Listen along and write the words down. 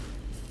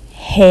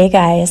Hey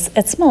guys,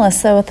 it's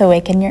Melissa with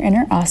Awaken Your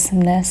Inner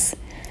Awesomeness.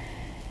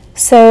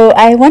 So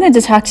I wanted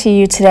to talk to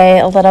you today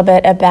a little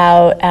bit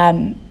about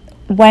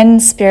when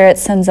Spirit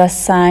sends us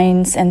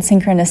signs and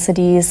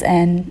synchronicities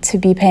and to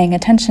be paying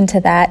attention to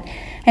that.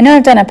 I know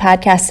I've done a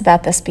podcast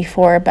about this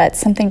before, but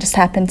something just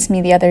happened to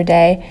me the other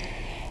day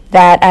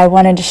that I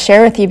wanted to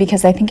share with you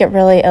because I think it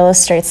really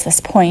illustrates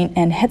this point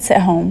and hits it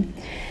home.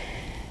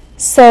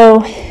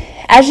 So,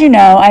 as you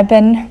know, I've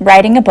been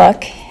writing a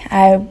book.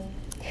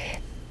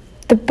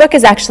 The book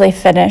is actually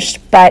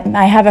finished, but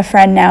I have a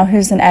friend now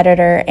who's an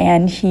editor,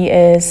 and he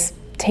is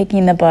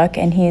taking the book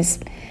and he's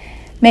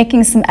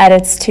making some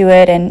edits to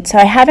it. And so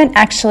I haven't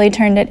actually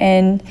turned it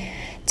in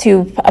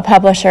to a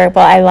publisher.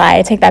 Well, I lie,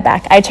 I take that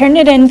back. I turned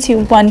it in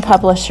to one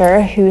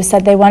publisher who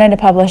said they wanted to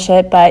publish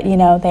it, but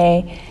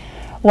they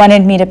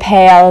wanted me to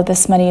pay all of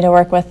this money to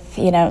work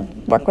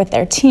with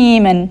their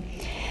team, and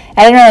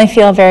I didn't really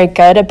feel very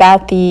good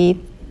about the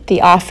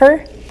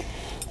offer.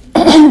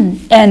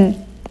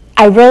 And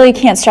I really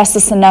can't stress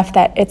this enough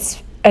that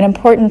it's an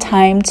important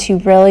time to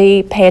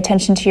really pay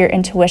attention to your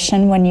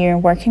intuition when you're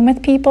working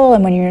with people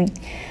and when you're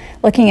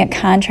looking at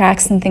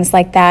contracts and things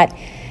like that.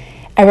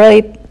 I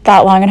really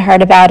thought long and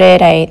hard about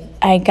it.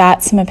 I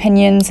got some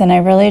opinions, and I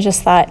really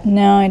just thought,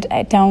 no,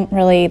 I don't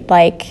really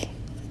like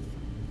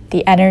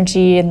the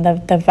energy and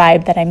the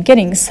vibe that I'm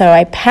getting. So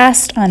I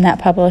passed on that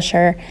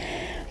publisher,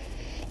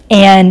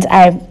 and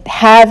I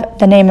have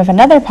the name of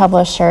another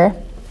publisher.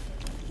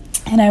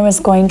 And I was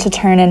going to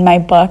turn in my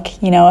book.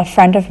 A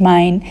friend of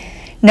mine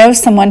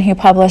knows someone who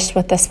published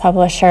with this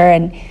publisher,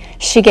 and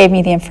she gave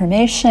me the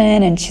information,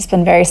 and she's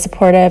been very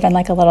supportive and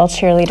like a little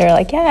cheerleader,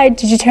 like, yeah,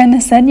 did you turn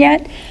this in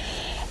yet?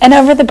 And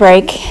over the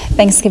break,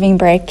 Thanksgiving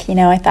break,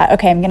 I thought,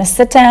 okay, I'm going to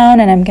sit down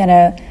and I'm going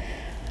to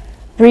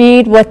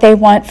read what they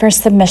want for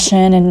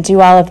submission and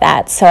do all of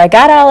that. So I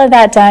got all of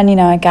that done.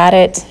 I got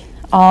it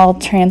all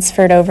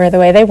transferred over the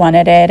way they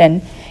wanted it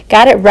and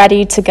got it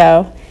ready to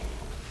go.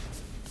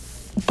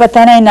 But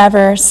then I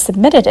never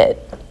submitted it.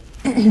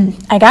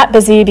 I got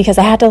busy because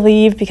I had to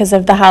leave because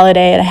of the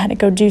holiday, and I had to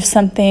go do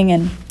something,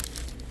 and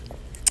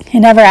I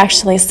never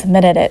actually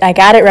submitted it. I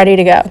got it ready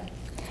to go.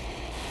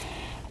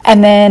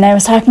 And then I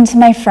was talking to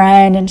my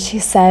friend, and she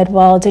said,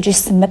 well, did you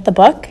submit the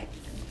book?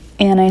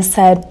 And I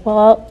said,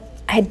 well,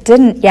 I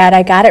didn't yet.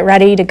 I got it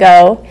ready to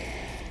go.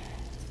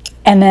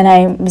 And then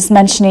I was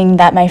mentioning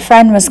that my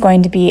friend was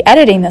going to be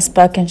editing this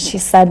book, and she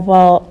said,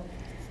 well,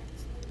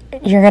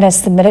 you're going to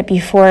submit it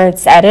before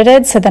it's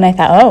edited? So then I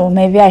thought, oh,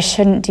 maybe I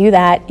shouldn't do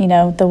that.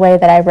 The way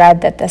that I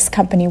read that this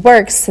company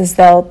works is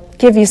they'll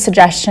give you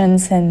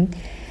suggestions, and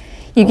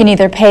you can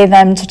either pay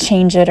them to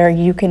change it or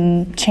you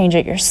can change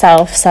it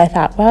yourself. So I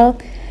thought,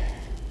 well,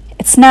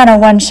 it's not a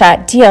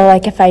one-shot deal.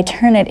 Like if I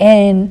turn it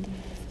in,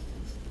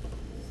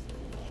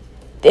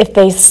 if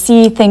they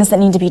see things that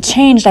need to be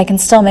changed, I can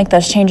still make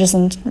those changes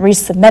and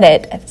resubmit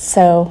it.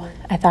 So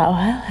I thought,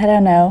 well, I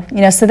don't know.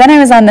 So then I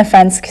was on the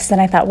fence, because then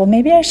I thought, well,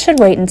 maybe I should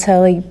wait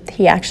until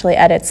he actually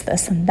edits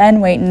this and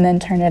then wait and then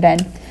turn it in.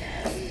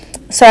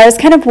 So I was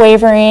kind of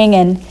wavering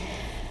and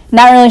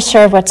not really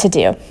sure what to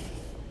do.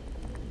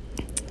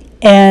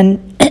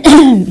 And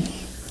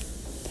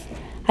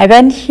I've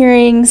been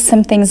hearing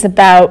some things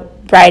about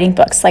writing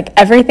books. Like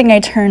everything I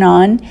turn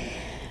on,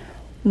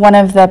 one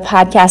of the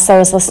podcasts I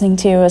was listening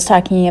to was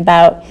talking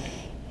about,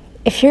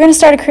 if you're going to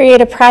start a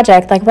creative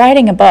project, like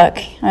writing a book.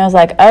 I was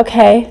like,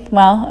 okay,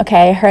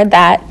 I heard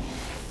that.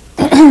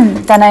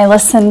 Then I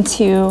listened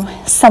to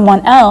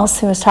someone else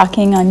who was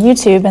talking on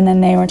YouTube, and then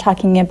they were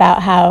talking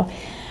about how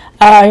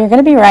you're going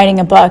to be writing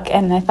a book.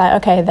 And I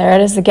thought, okay, there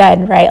it is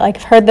again, right? Like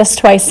I've heard this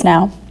twice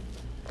now.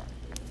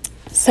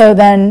 So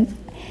then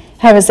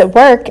I was at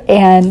work,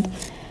 and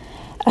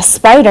a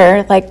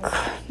spider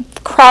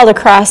crawled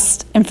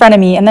across in front of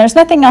me, and there's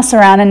nothing else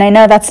around. And I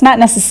know that's not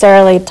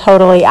necessarily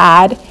totally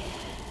odd,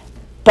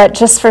 but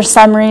just for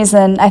some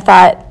reason, I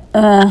thought,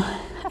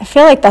 I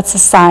feel like that's a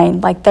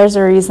sign. Like there's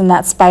a reason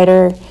that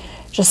spider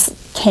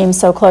just came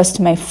so close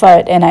to my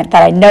foot, and I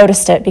thought I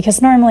noticed it, because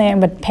normally I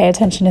would pay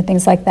attention to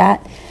things like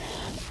that.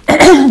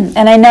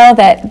 And I know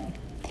that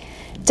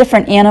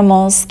different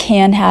animals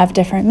can have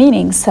different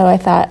meanings. So I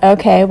thought,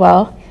 okay,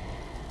 well,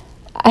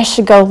 I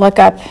should go look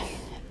up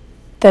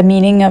the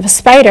meaning of a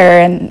spider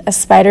and a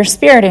spider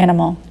spirit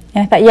animal.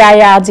 And I thought,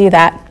 yeah, I'll do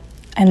that.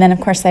 And then, of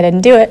course, I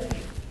didn't do it.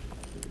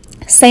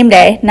 Same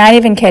day, not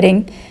even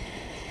kidding,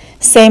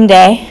 same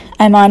day,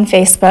 I'm on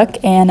Facebook,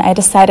 and I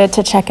decided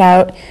to check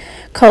out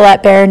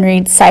Colette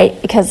Baron-Reid's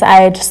site, because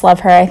I just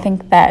love her. I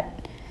think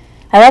that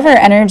I love her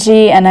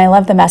energy, and I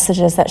love the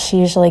messages that she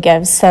usually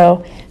gives.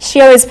 So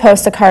she always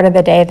posts a card of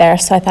the day there.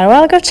 So I thought,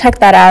 well, I'll go check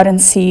that out and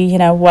see,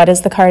 what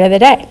is the card of the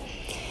day.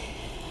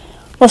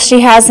 Well,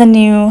 she has a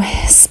new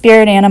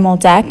spirit animal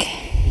deck,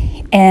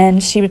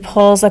 and she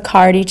pulls a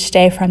card each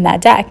day from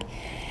that deck.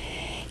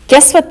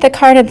 Guess what the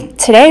card of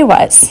today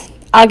was?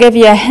 I'll give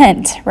you a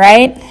hint,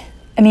 right?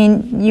 I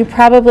mean, you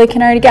probably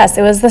can already guess.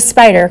 It was the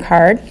spider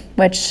card,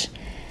 which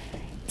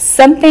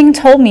something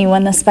told me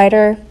when the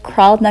spider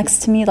crawled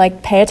next to me,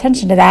 like, pay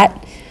attention to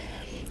that.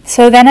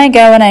 So then I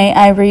go and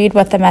I read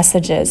what the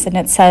message is, and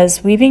it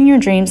says, weaving your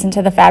dreams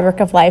into the fabric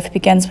of life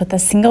begins with a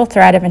single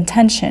thread of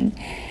intention,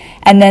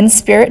 and then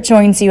Spirit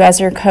joins you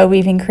as your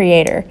co-weaving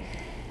creator.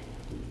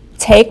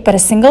 Take but a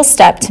single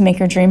step to make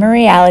your dream a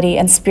reality,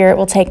 and Spirit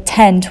will take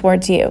 10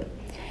 towards you.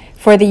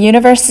 For the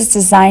universe is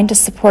designed to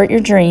support your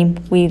dream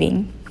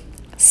weaving.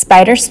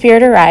 Spider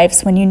Spirit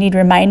arrives when you need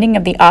reminding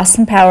of the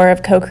awesome power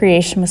of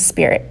co-creation with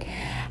Spirit.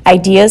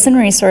 Ideas and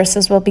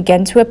resources will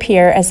begin to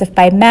appear as if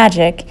by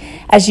magic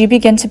as you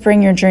begin to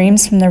bring your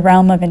dreams from the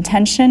realm of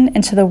intention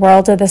into the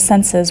world of the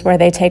senses where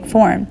they take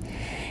form.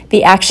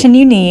 The action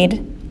you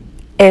need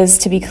is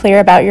to be clear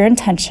about your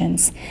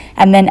intentions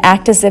and then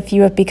act as if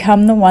you have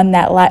become the one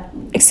that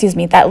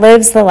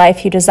lives the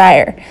life you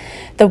desire.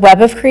 The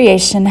web of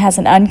creation has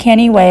an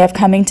uncanny way of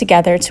coming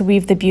together to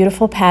weave the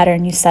beautiful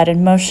pattern you set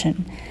in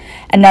motion.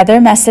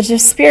 Another message of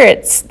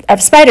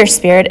Spider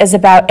Spirit is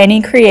about any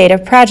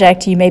creative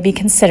project you may be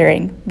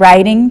considering: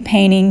 writing,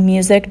 painting,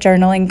 music,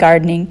 journaling,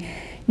 gardening.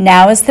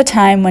 Now is the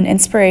time when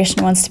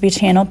inspiration wants to be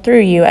channeled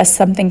through you as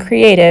something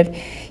creative,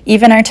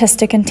 even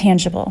artistic and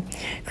tangible.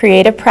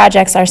 Creative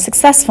projects are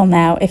successful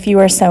now if you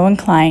are so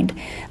inclined.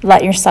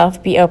 Let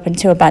yourself be open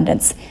to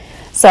abundance.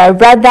 So I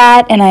read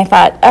that and I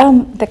thought,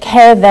 oh, the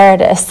K, there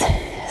it is.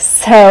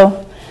 So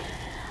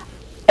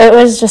it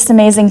was just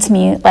amazing to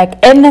me,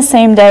 like in the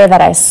same day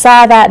that I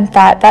saw that and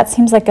thought, that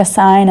seems like a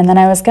sign, and then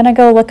I was going to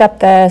go look up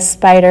the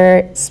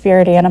spider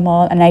spirit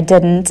animal, and I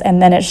didn't,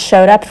 and then it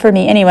showed up for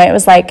me anyway. It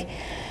was like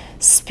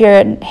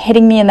Spirit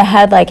hitting me in the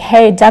head like,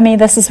 hey, dummy,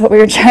 this is what we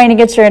were trying to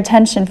get your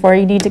attention for.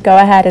 You need to go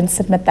ahead and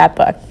submit that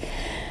book.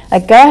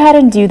 Like, go ahead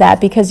and do that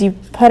because you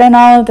put in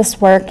all of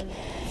this work,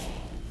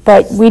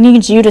 but we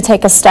need you to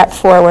take a step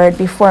forward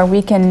before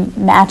we can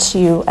match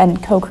you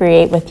and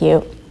co-create with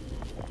you.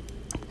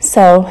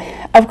 So,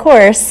 of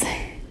course,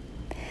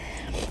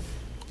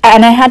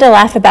 and I had to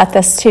laugh about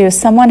this too.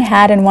 Someone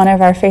had in one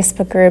of our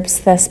Facebook groups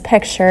this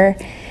picture,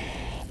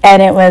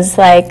 and it was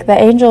like the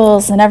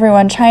angels and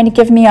everyone trying to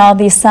give me all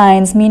these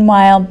signs.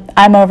 Meanwhile,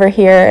 I'm over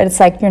here.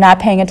 It's like you're not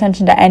paying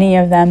attention to any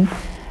of them.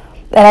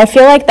 And I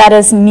feel like that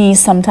is me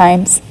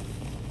sometimes.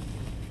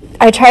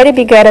 I try to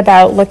be good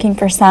about looking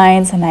for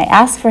signs, and I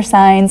ask for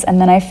signs, and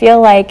then I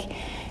feel like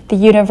the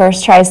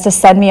universe tries to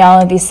send me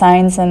all of these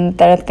signs, and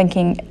they're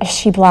thinking, is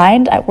she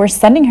blind? We're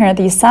sending her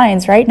these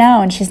signs right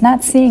now, and she's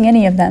not seeing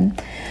any of them.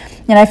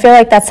 And I feel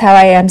like that's how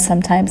I am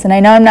sometimes, and I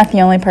know I'm not the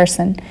only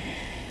person.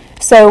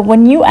 So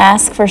when you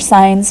ask for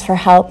signs for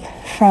help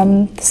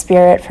from the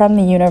Spirit, from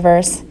the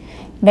universe,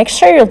 make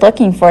sure you're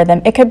looking for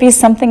them. It could be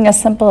something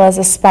as simple as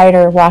a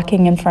spider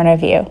walking in front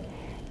of you.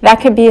 That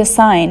could be a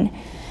sign.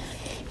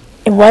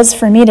 It was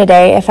for me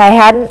today. If I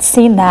hadn't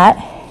seen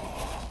that,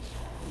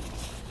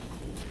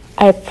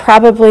 I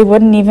probably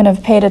wouldn't even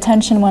have paid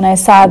attention when I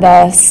saw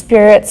the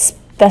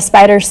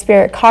Spider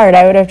Spirit card.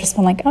 I would have just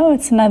been like, oh,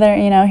 it's another,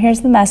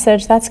 here's the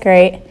message. That's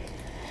great.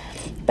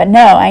 But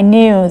no, I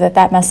knew that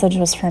that message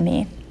was for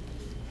me.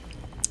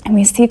 And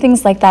we see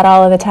things like that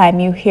all of the time.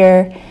 You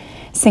hear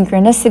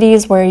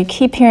synchronicities where you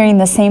keep hearing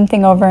the same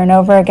thing over and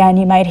over again.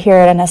 You might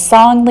hear it in a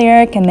song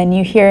lyric, and then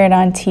you hear it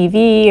on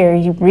TV, or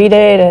you read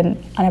it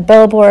on a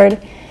billboard.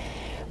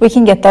 We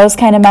can get those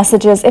kind of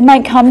messages. It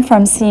might come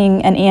from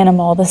seeing an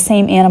animal, the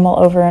same animal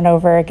over and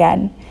over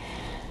again.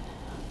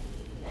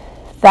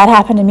 That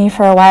happened to me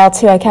for a while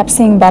too. I kept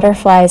seeing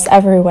butterflies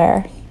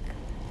everywhere.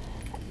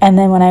 And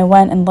then when I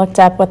went and looked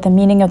up what the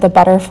meaning of the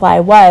butterfly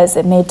was,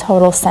 it made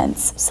total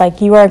sense. It's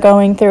like, you are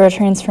going through a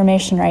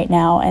transformation right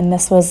now, and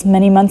this was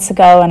many months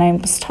ago, and I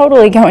was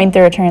totally going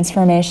through a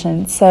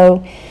transformation.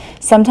 So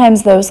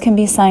sometimes those can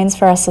be signs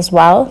for us as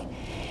well.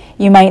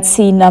 You might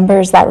see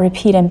numbers that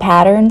repeat in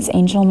patterns,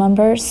 angel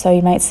numbers. So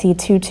you might see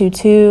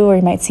 222, or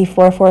you might see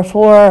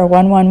 444 or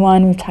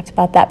 111. We've talked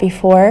about that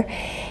before.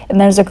 And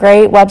there's a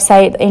great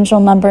website, Angel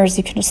Numbers.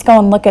 You can just go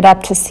and look it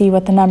up to see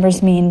what the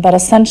numbers mean. But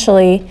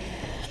essentially,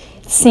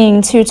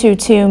 seeing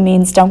 222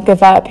 means don't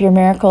give up. Your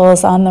miracle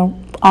is on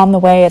the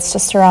way. It's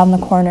just around the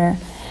corner.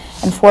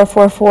 And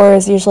 444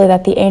 is usually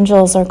that the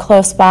angels are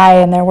close by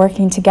and they're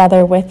working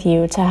together with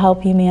you to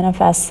help you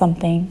manifest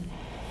something.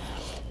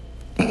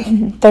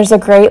 There's a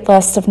great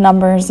list of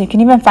numbers. You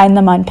can even find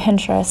them on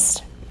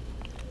Pinterest.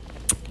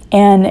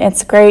 And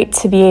it's great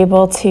to be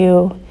able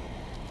to,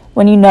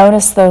 when you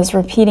notice those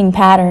repeating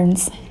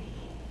patterns,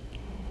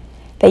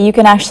 that you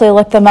can actually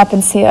look them up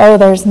and see, oh,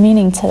 there's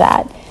meaning to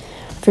that.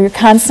 If you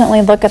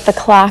constantly look at the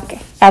clock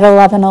at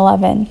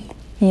 11:11,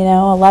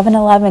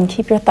 11:11,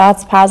 keep your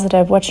thoughts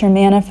positive. What you're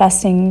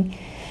manifesting,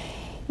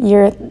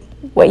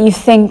 what you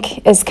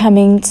think is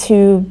coming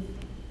to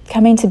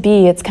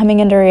be, it's coming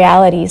into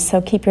reality, so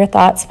keep your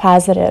thoughts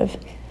positive.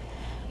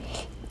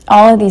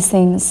 All of these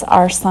things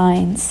are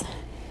signs.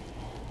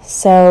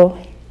 So,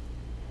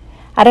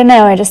 I don't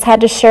know, I just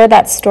had to share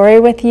that story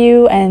with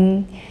you,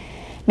 and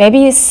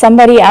maybe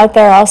somebody out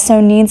there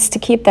also needs to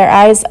keep their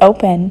eyes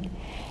open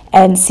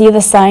and see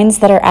the signs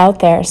that are out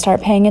there.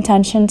 Start paying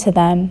attention to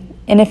them.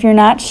 And if you're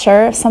not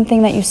sure if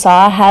something that you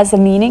saw has a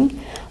meaning,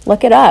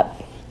 look it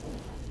up.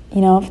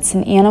 If it's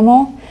an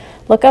animal,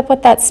 look up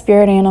what that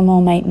spirit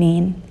animal might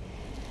mean.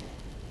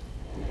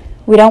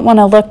 We don't want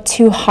to look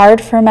too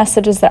hard for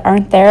messages that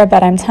aren't there,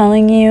 but I'm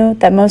telling you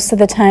that most of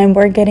the time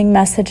we're getting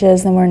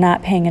messages and we're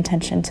not paying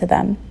attention to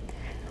them.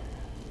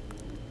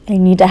 You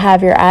need to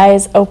have your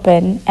eyes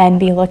open and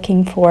be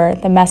looking for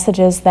the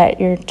messages that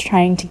you're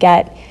trying to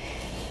get.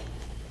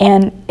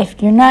 And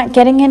if you're not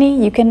getting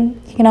any, you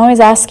can always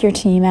ask your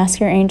team, ask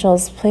your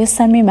angels, please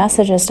send me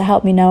messages to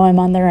help me know I'm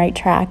on the right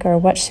track or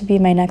what should be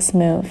my next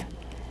move.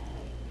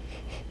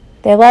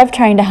 They love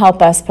trying to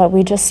help us, but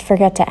we just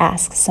forget to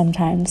ask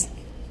sometimes.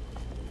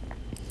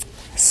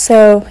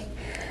 So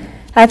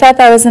I thought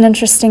that was an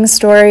interesting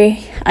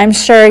story. I'm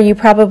sure you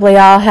probably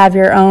all have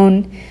your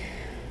own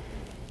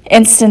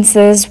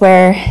instances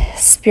where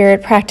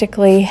Spirit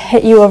practically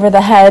hit you over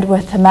the head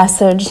with a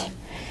message.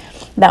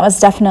 That was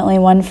definitely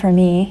one for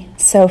me.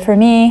 So for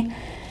me,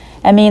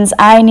 it means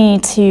I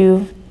need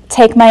to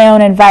take my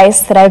own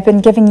advice that I've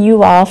been giving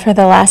you all for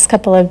the last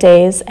couple of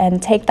days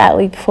and take that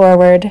leap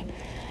forward,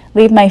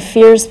 leave my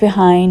fears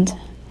behind,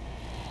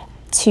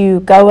 to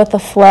go with the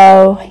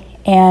flow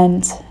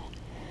and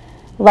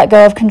let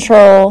go of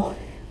control,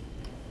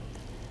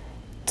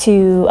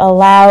 to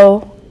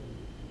allow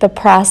the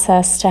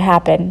process to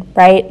happen,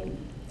 right?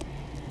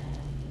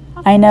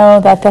 I know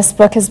that this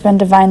book has been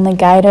divinely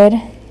guided,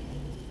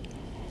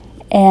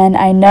 and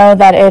I know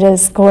that it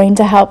is going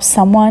to help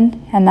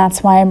someone, and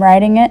that's why I'm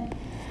writing it.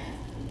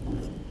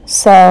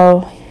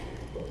 So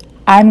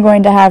I'm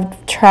going to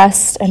have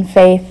trust and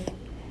faith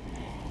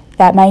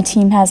that my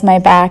team has my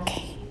back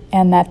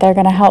and that they're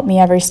going to help me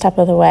every step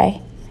of the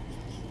way.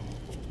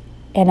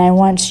 And I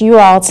want you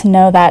all to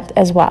know that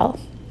as well.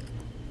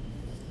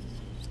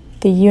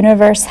 The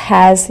universe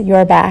has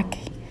your back.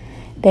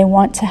 They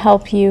want to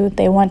help you.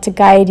 They want to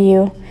guide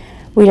you.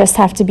 We just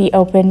have to be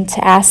open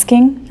to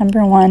asking,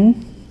 number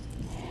one.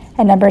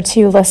 And number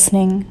two,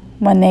 listening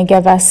when they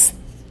give us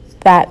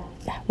that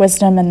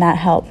wisdom and that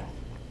help.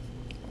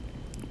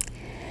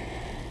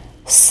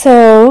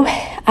 So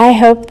I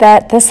hope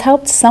that this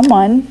helped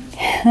someone.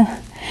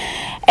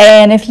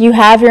 And if you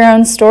have your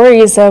own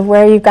stories of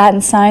where you've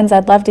gotten signs,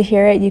 I'd love to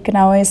hear it. You can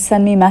always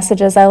send me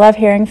messages. I love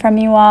hearing from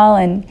you all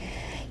and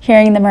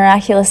hearing the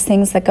miraculous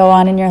things that go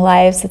on in your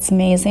lives. It's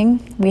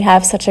amazing. We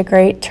have such a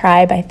great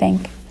tribe, I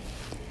think.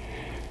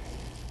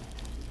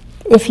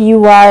 If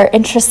you are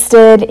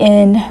interested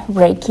in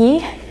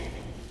Reiki,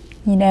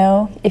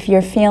 if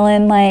you're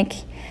feeling like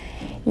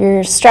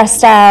you're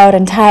stressed out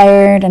and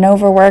tired and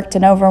overworked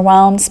and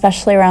overwhelmed,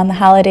 especially around the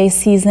holiday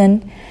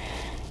season,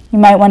 you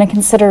might want to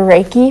consider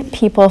Reiki.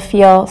 People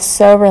feel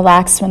so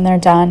relaxed when they're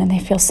done and they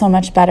feel so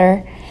much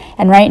better.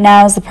 And right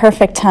now is the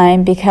perfect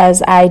time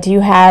because I do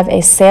have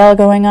a sale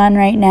going on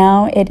right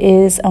now. It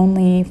is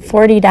only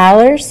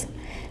 $40,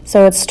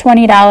 so it's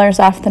 $20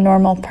 off the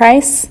normal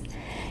price.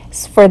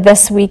 It's for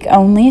this week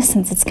only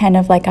since it's kind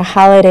of like a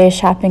holiday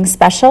shopping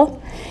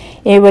special.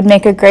 It would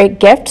make a great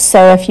gift,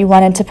 so if you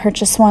wanted to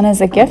purchase one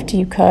as a gift,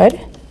 you could.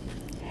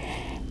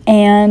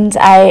 And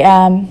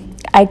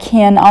I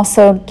can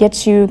also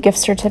get you gift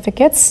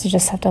certificates. You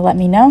just have to let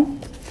me know.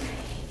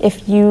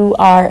 If you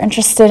are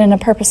interested in a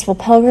purposeful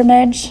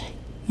pilgrimage,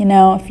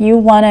 if you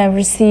want to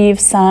receive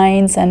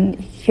signs and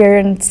hear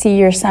and see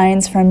your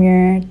signs from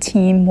your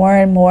team more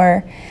and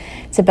more,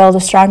 to build a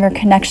stronger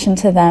connection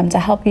to them, to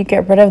help you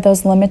get rid of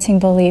those limiting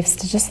beliefs,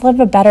 to just live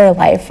a better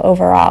life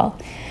overall,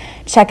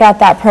 check out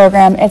that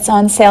program. It's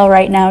on sale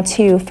right now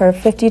too for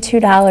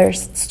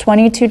 $52. It's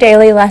 22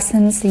 daily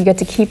lessons you get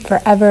to keep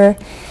forever.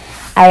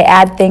 I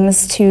add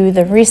things to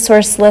the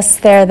resource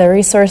list there, the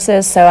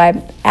resources, so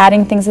I'm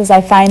adding things as I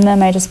find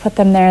them. I just put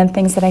them there and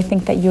things that I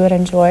think that you would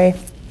enjoy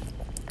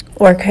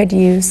or could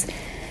use.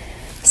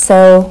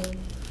 So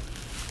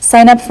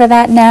sign up for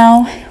that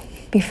now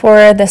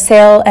before the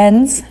sale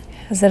ends,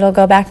 because it'll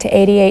go back to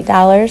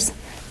 $88.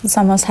 It's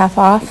almost half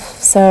off,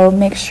 so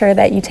make sure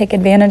that you take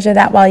advantage of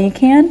that while you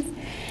can.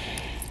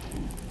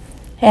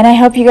 And I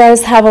hope you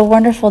guys have a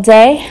wonderful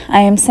day.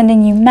 I am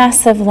sending you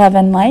massive love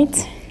and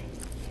light.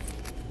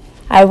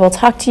 I will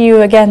talk to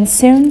you again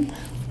soon.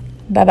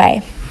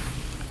 Bye-bye.